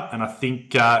guard, and I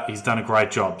think he's done a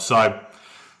great job. So,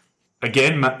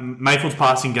 again, Mayfield's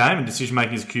passing game and decision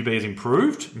making as QB has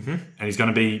improved, and he's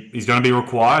going to be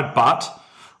required. But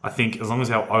I think as long as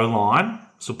our O line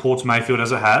supports Mayfield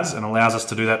as it has and allows us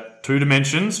to do that 2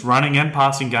 dimensions, running and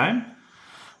passing game,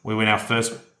 we win our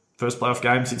first playoff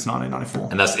game since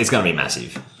 1994. And it's going to be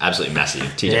massive. Absolutely massive.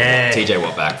 TJ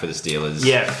Watt back for the Steelers.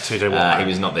 Yeah. TJ Watt. He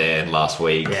was not there last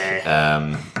week.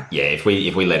 If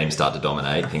we let him start to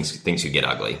dominate, things could get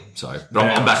ugly. So but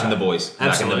I'm backing the boys. I'm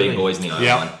backing the big boys in the O-line.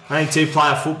 Yeah. I think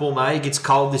 2-player football, mate. It gets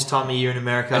cold this time of year in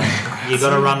America. You got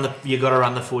to run the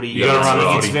footy. You gotta run the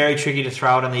footy. It's very tricky to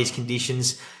throw it in these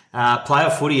conditions.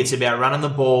 Playoff footy, it's about running the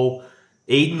ball,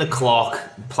 eating the clock,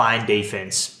 playing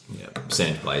defense. Yeah.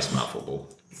 Percentage play, smart football.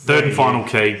 Third and final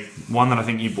key, one that I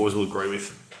think you boys will agree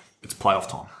with. It's playoff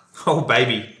time. Oh,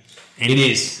 baby. It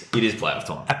is playoff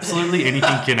time. Absolutely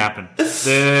anything can happen.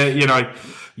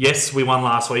 Yes, we won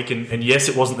last week, and yes,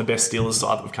 it wasn't the best Steelers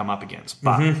side that we've come up against,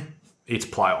 but it's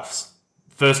playoffs.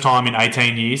 First time in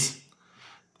 18 years,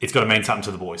 it's got to mean something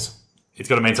to the boys. It's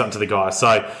got to mean something to the guys.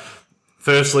 So,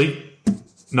 firstly,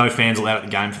 no fans allowed at the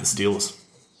game for the Steelers.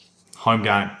 Home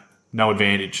game, no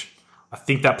advantage. I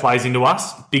think that plays into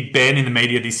us. Big Ben in the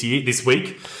media this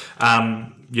week,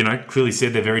 clearly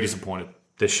said they're very disappointed.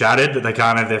 They're shattered that they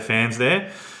can't have their fans there.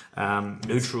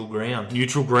 Neutral ground.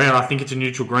 Neutral ground. I think it's a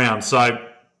neutral ground. So,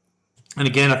 and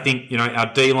again, I think,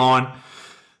 our D-line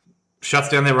shuts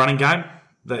down their running game.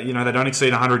 They don't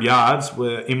exceed 100 yards.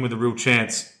 We're in with a real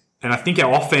chance. And I think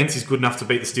our offense is good enough to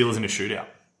beat the Steelers in a shootout.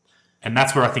 And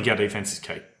that's where I think our defense is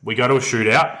key. We go to a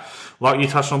shootout. Like you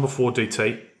touched on before,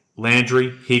 DT,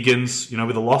 Landry, Higgins,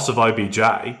 with the loss of OBJ,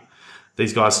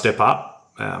 these guys step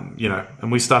up,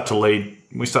 and we start to lead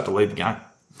the game.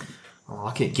 I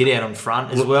like it. Get out on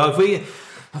front as well.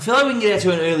 I feel like we can get out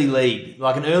to an early lead.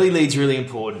 Like an early lead's really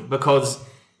important because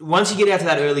once you get out to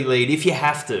that early lead, if you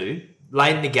have to,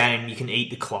 late in the game, you can eat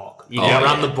the clock. You can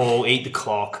run the ball, eat the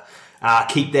clock,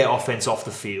 keep their offense off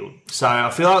the field. So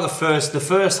I feel like the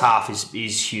first half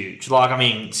is huge.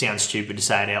 It sounds stupid to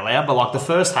say it out loud, but the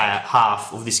first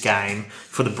half of this game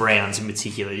for the Browns in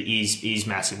particular is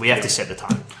massive. We have to set the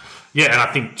tone. Yeah, and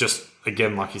I think just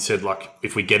again, like you said,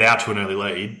 if we get out to an early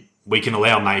lead, we can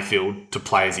allow Mayfield to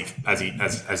play as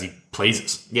he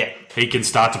pleases. Yeah, he can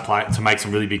start to make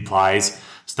some really big plays.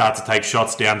 Start to take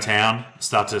shots downtown.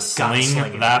 Start to sling that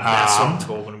arm. That's what I'm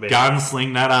talking about.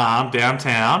 Gunsling that arm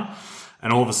downtown.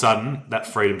 And all of a sudden, that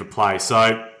freedom to play.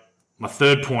 So, my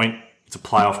third point, it's a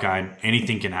playoff game.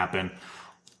 Anything can happen.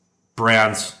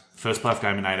 Browns, first playoff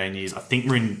game in 18 years. I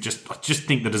just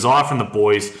think the desire from the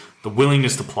boys, the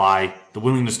willingness to play, the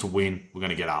willingness to win, we're going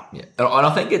to get up. Yeah. And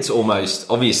I think it's almost,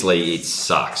 obviously, it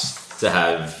sucks to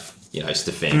have,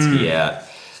 Stefanski out,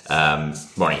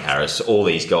 Ronnie Harris, all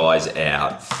these guys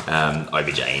out,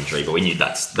 OBJ injury, but we knew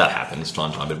that happens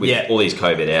time to time. But with all these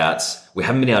COVID outs, we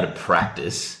haven't been able to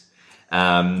practice.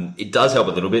 It does help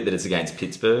a little bit that it's against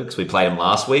Pittsburgh because we played them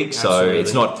last week. Absolutely.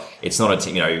 So it's not a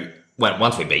team,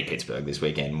 once we beat Pittsburgh this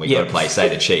weekend, we got to play, say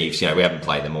the Chiefs, we haven't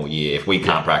played them all year. If we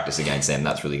can't practice against them,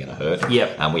 that's really going to hurt.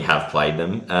 Yep. We have played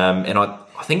them. And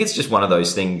I think it's just one of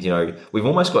those things, we've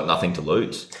almost got nothing to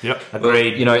lose. Yep.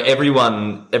 Agreed.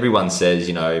 Everyone says,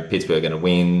 Pittsburgh are going to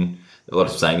win. a lot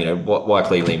of saying, why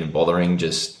Cleveland even bothering?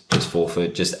 Just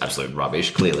forfeit, just absolute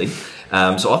rubbish, clearly.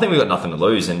 So I think we've got nothing to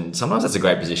lose, and sometimes that's a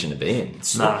great position to be in.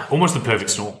 Almost the perfect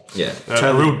storm. Yeah.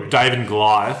 A real David and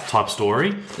Goliath type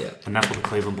story. Yeah. And that's what the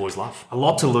Cleveland boys love. A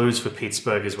lot to lose for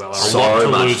Pittsburgh as well. So A lot to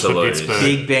much lose to for lose. Pittsburgh.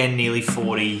 Big Ben nearly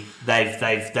 40.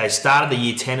 They started the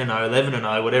year 10-0,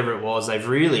 11-0, whatever it was. They've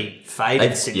really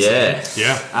faded since then.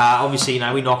 Yeah. Obviously,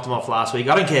 we knocked them off last week.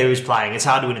 I don't care who's playing. It's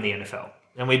hard to win in the NFL.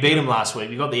 And we beat them last week.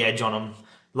 We got the edge on them.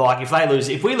 Like,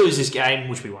 if we lose this game,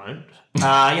 which we won't,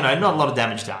 not a lot of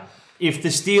damage done. If the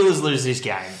Steelers lose this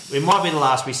game, it might be the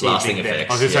last we see of Lasting Big Ben. effects.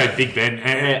 I was going to say Big Ben.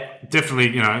 And definitely,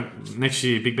 next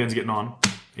year Big Ben's getting on.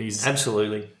 He's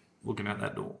Absolutely. looking out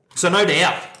that door. So, no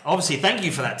doubt. Obviously, thank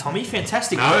you for that, Tommy.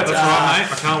 Fantastic. No, work. that's right,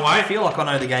 mate. I can't I wait. feel like I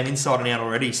know the game inside and out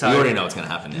already. So You already know what's going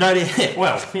to happen now. No doubt.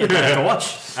 Well, don't have to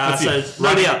watch. That's So, it.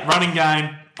 no doubt. Running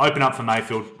game, open up for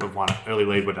Mayfield. We've won it. Early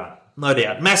lead, we're done. No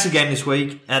doubt. Massive game this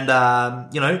week. And,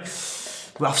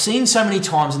 I've seen so many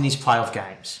times in these playoff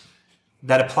games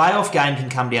that a playoff game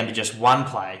can come down to just one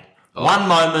play, one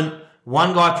moment,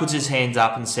 one guy puts his hands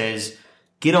up and says,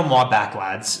 "Get on my back,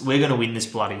 lads. We're going to win this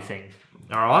bloody thing."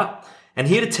 All right? And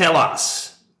here to tell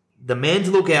us, the man to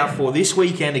look out for this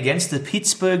weekend against the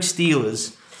Pittsburgh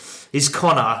Steelers is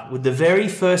Connor with the very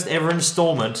first ever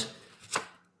installment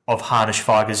of Harnish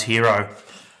Feiger's Hero.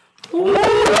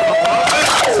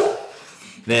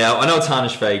 Now, I know it's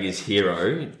Harnish Vega's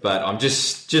hero, but I'm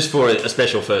just for a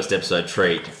special first episode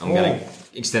treat, I'm going to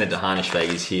extend it to Harnish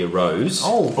Vega's heroes.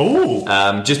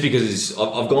 Just because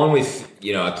I've gone with,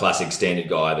 a classic standard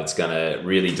guy that's going to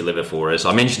really deliver for us.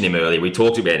 I mentioned him earlier. We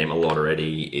talked about him a lot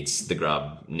already. It's the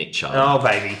grub, Nick Chubb. Oh,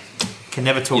 baby. Can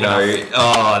never talk enough.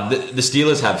 The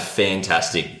Steelers have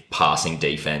fantastic passing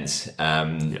defense.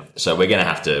 So we're gonna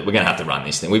have to run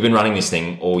this thing. We've been running this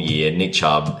thing all year. Nick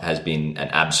Chubb has been an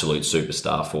absolute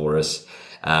superstar for us,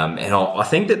 and I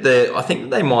think that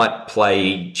they might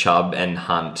play Chubb and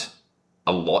Hunt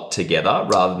a lot together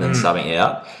rather than subbing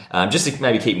out, just to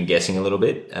maybe keep them guessing a little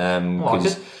bit.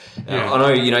 Because I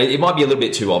know, it might be a little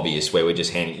bit too obvious where we're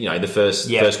just handing, the first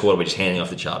quarter we're just handing off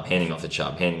the Chubb.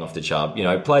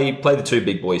 Play the two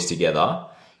big boys together.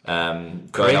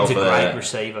 Green's a great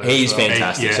receiver. He's as well.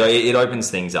 fantastic. So it opens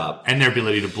things up. And their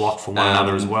ability to block for one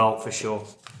another as well. For sure.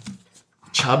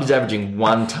 Chubb is averaging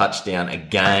 1 touchdown a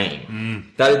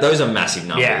game. Those are massive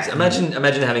numbers. Yeah. Imagine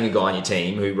having a guy on your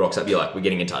team who rocks up. You're like, we're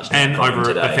getting a touchdown And from him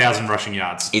over today. 1,000 rushing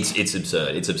yards. It's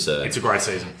absurd. It's absurd. It's a great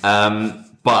season.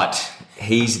 But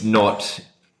he's not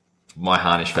my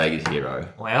Harnish Vegas hero.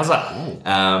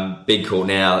 Wowza. Big call.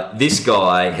 Now, this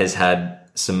guy has had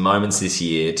some moments this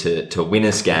year to win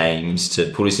us games, to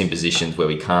put us in positions where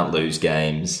we can't lose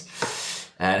games.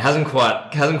 And it hasn't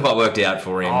quite worked out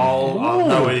for him. I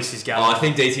know where this is going. I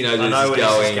think DT knows where I know this where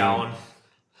is this is going. going.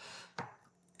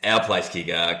 Our place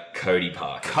kicker, Cody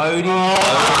Parker. Cody.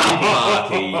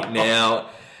 Parkey. Now,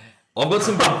 I've got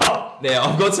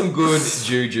some good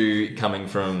juju coming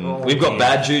from. We've got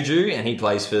bad juju, and he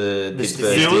plays for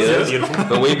Pittsburgh Steelers. Steelers.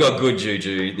 But we've got good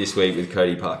juju this week with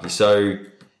Cody Parkey. So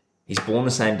he's born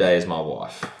the same day as my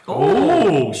wife.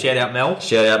 Oh, shout out Mel.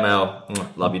 Shout out Mel.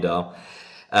 Love you, doll.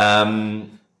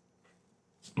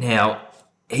 Now,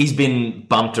 he's been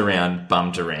bumped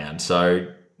around. So,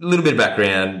 a little bit of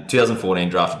background. 2014,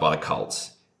 drafted by the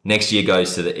Colts. Next year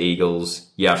goes to the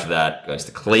Eagles. Year after that, goes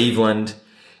to Cleveland.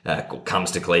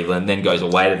 Comes to Cleveland. Then goes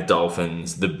away to the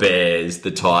Dolphins, the Bears,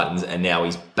 the Titans. And now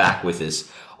he's back with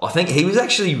us. I think he was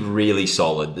actually really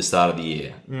solid the start of the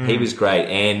year. He was great.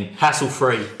 And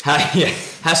Hassle-free.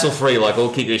 hassle-free like all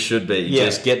kickers should be. Yeah.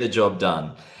 Just get the job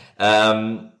done.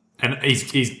 And he's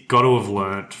got to have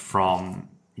learnt from,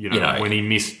 when he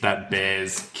missed that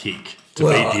Bears kick to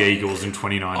beat the Eagles in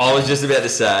 2019. I was just about to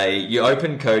say, you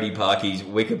open Cody Parkey's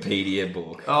Wikipedia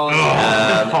book,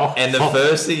 and the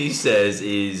first thing he says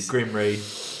is Grim Reed.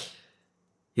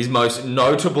 his most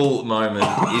notable moment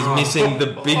is missing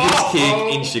the biggest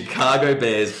kick in Chicago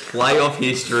Bears playoff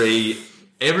history.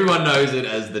 Everyone knows it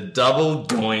as the double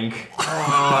doink.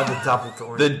 Oh, the double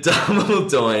doink. The double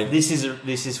doink. This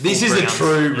is a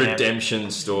true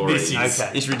redemption story. This is.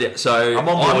 Okay. It's so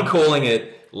I'm calling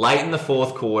it late in the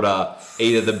fourth quarter.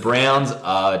 Either the Browns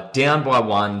are down by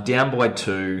 1, down by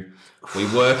 2. We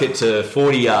work it to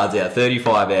 40 yards out,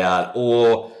 35 out,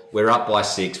 or we're up by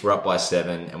 6, we're up by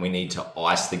 7, and we need to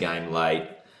ice the game late.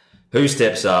 Who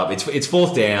steps up? It's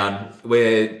fourth down.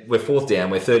 We're fourth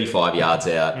down. We're 35 yards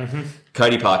out. Mm-hmm.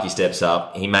 Cody Parkey steps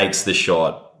up. He makes the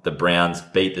shot. The Browns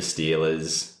beat the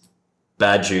Steelers.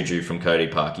 Bad juju from Cody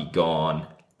Parkey, gone.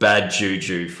 Bad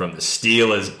juju from the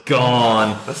Steelers,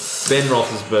 gone. Ben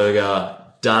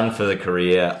Roethlisberger, done for the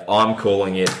career. I'm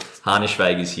calling it Harnish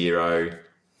Vegas hero,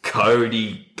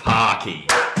 Cody Parkey.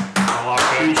 I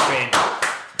like Huge it. fan.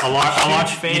 I like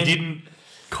Huge fan. you didn't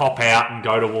cop out and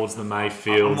go towards the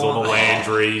Mayfields or the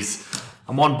Landrys.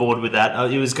 I'm on board with that.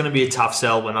 It was going to be a tough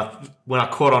sell when I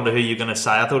caught on to who you're going to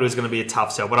say. I thought it was going to be a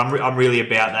tough sell, but I'm really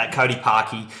about that. Cody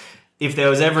Parkey, if there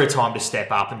was ever a time to step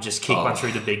up and just kick one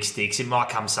through the big sticks, it might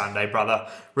come Sunday, brother.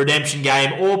 Redemption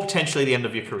game or potentially the end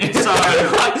of your career. So,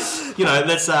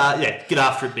 let's get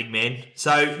after it, big man.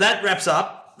 So that wraps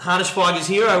up Harnish Flyger's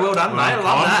hero. Well done, mate. I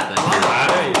love that. Thank you.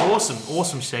 Very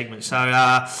awesome segment. So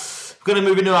we're going to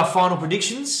move into our final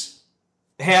predictions.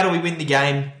 How do we win the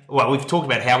game? Well, we've talked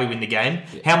about how we win the game.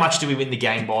 Yeah. How much do we win the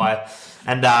game by?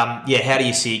 And how do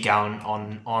you see it going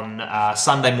on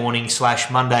Sunday morning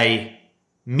 / Monday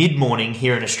mid-morning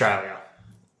here in Australia?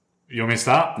 You want me to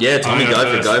start? Yeah, Tommy,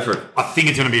 go for it. I think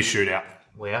it's going to be a shootout.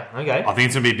 Well, okay. I think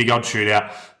it's going to be a big old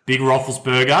shootout. Big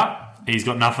Roethlisberger, he's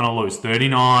got nothing to lose.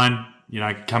 39,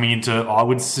 coming into, I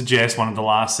would suggest, one of the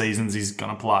last seasons he's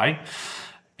going to play.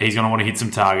 He's going to want to hit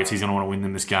some targets. He's going to want to win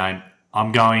them this game.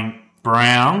 I'm going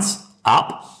Browns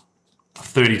up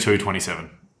 32-27.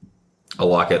 I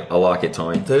like it,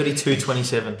 Tommy.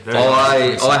 32-27.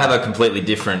 I have a completely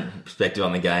different perspective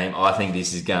on the game. I think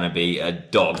this is going to be a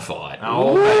dogfight.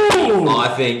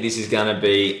 I think this is going to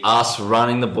be us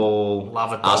running the ball,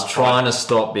 Love it, us trying to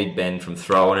stop Big Ben from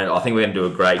throwing it. I think we're going to do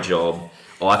a great job.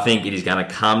 I think it is going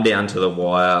to come down to the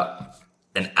wire,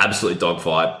 an absolute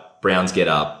dogfight. Browns get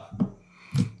up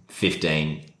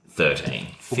 15-13.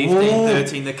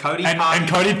 15-13, the Cody Parkey. And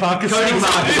Cody Parker.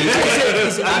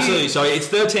 Absolutely. Sorry, it's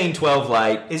 13-12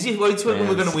 late. Is it? Well, it's when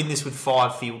we're going to win this with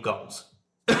 5 field goals.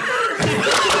 Big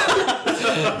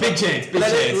chance.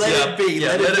 Let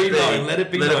it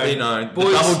be known. Boys,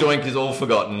 the double doink is all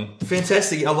forgotten.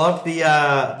 Fantastic. I love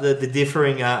the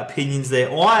differing opinions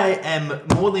there. I am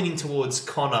more leaning towards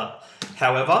Connor.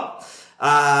 However,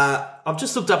 I've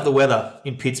just looked up the weather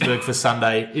in Pittsburgh for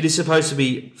Sunday. It is supposed to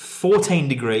be 14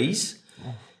 degrees.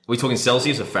 Are we talking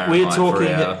Celsius or Fahrenheit? We're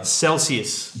talking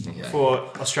Celsius for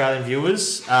Australian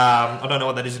viewers. I don't know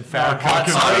what that is in Fahrenheit.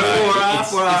 It's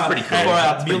pretty cool. For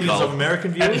our millions of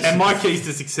American viewers. And my keys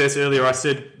to success earlier, I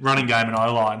said running game and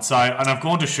O-line. And I've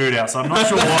gone to shootout, so I'm not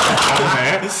sure what's on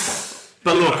there.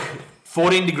 But look,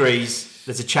 14 degrees.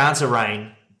 There's a chance of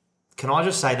rain. Can I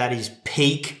just say that is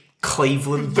peak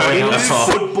Cleveland Browns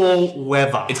football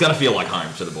weather. It's going to feel like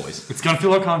home to the boys. It's going to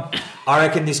feel like home. I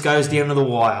reckon this goes down to the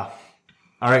wire.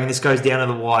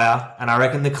 And I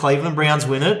reckon the Cleveland Browns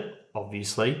win it,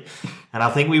 obviously. And I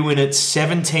think we win it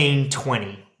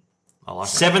 17-20. I like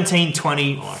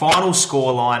 17-20, final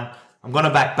scoreline. I'm going to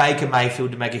back Baker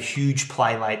Mayfield to make a huge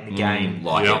play late in the game.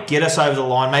 Get us over the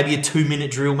line. Maybe a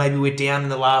 2-minute drill. Maybe we're down in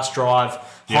the last drive.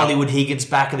 Hollywood Higgins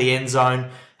back of the end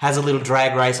zone. Has a little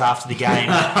drag race after the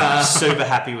game. Super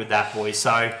happy with that, boys.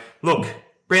 So, look,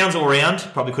 Browns all round.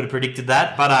 Probably could have predicted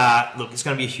that. But, look, it's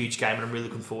going to be a huge game and I'm really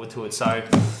looking forward to it. So, I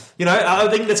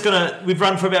think we've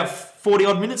run for about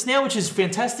 40-odd minutes now, which is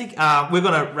fantastic. We're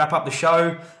going to wrap up the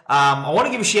show. I want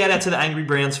to give a shout-out to the Angry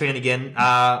Browns fan again,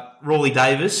 Rawley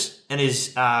Davis, and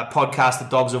his podcast, The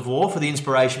Dogs of War, for the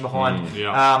inspiration behind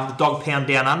the Dog Pound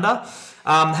Down Under.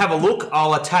 Have a look.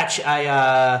 I'll attach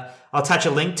a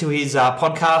link to his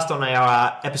podcast on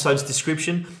our episode's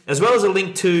description, as well as a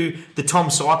link to the Tom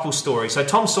Seipel story. So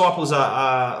Tom Seipel's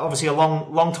obviously a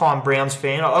long-time Browns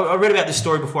fan. I read about this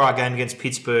story before our game against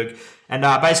Pittsburgh, and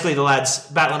basically the lad's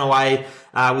battling away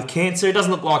with cancer. It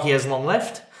doesn't look like he has long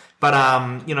left, but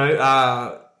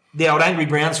the old Angry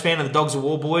Browns fan and the Dogs of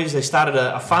War boys, they started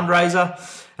a fundraiser.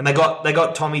 And they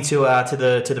got Tommy to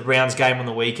the Browns game on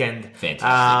the weekend.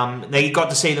 Fantastic. They got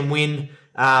to see them win.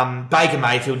 Baker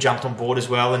Mayfield jumped on board as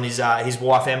well, and his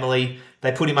wife Emily.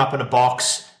 They put him up in a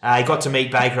box. He got to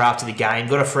meet Baker after the game,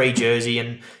 got a free jersey,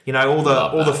 and all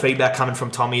the feedback coming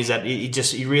from Tommy is that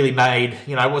he really made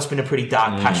what's been a pretty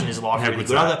dark patch in his life really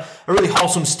good. A really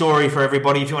wholesome story for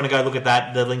everybody. If you want to go look at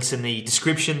that, the link's in the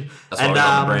description. That's why we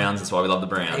love the Browns. That's why we love the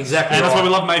Browns. Exactly, and that's why we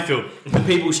love Mayfield,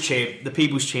 the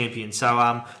people's champion.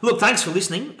 So look, thanks for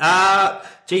listening.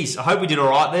 Geez, I hope we did all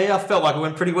right there. I felt like it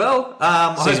went pretty well.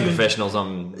 Seasoned professionals,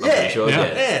 I'm pretty sure.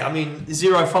 Yeah. I mean,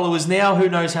 0 followers now. Who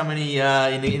knows how many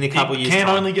in a couple of years? It can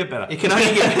only get better. It can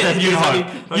only get better. You'd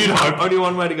hope. Only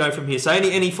one way to go from here. So,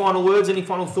 any final words? Any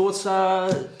final thoughts,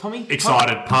 Tommy?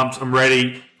 Excited, pumped. I'm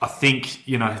ready. I think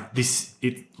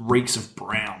it reeks of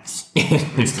Browns.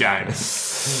 This game,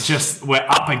 just we're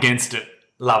up against it.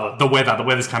 Love it. The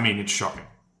weather's come in. It's shocking.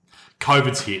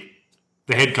 COVID's hit.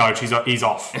 The head coach, he's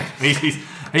off.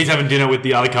 He's having dinner with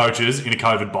the other coaches in a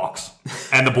COVID box.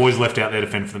 And the boys left out there to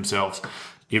fend for themselves.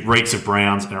 It reeks of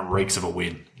Browns and it reeks of a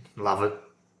win. Love it.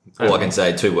 All I can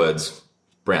say, 2 words.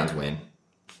 Browns win.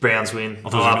 Browns win. I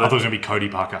thought it was going to be Cody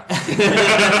Parker.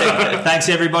 Thanks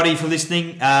everybody for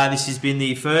listening. This has been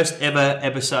the first ever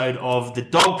episode of the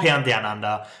Dog Pound Down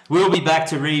Under. We'll be back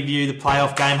to review the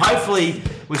playoff game. Hopefully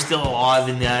we're still alive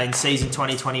in season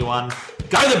 2021.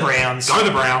 Go the Browns. Go the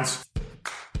Browns.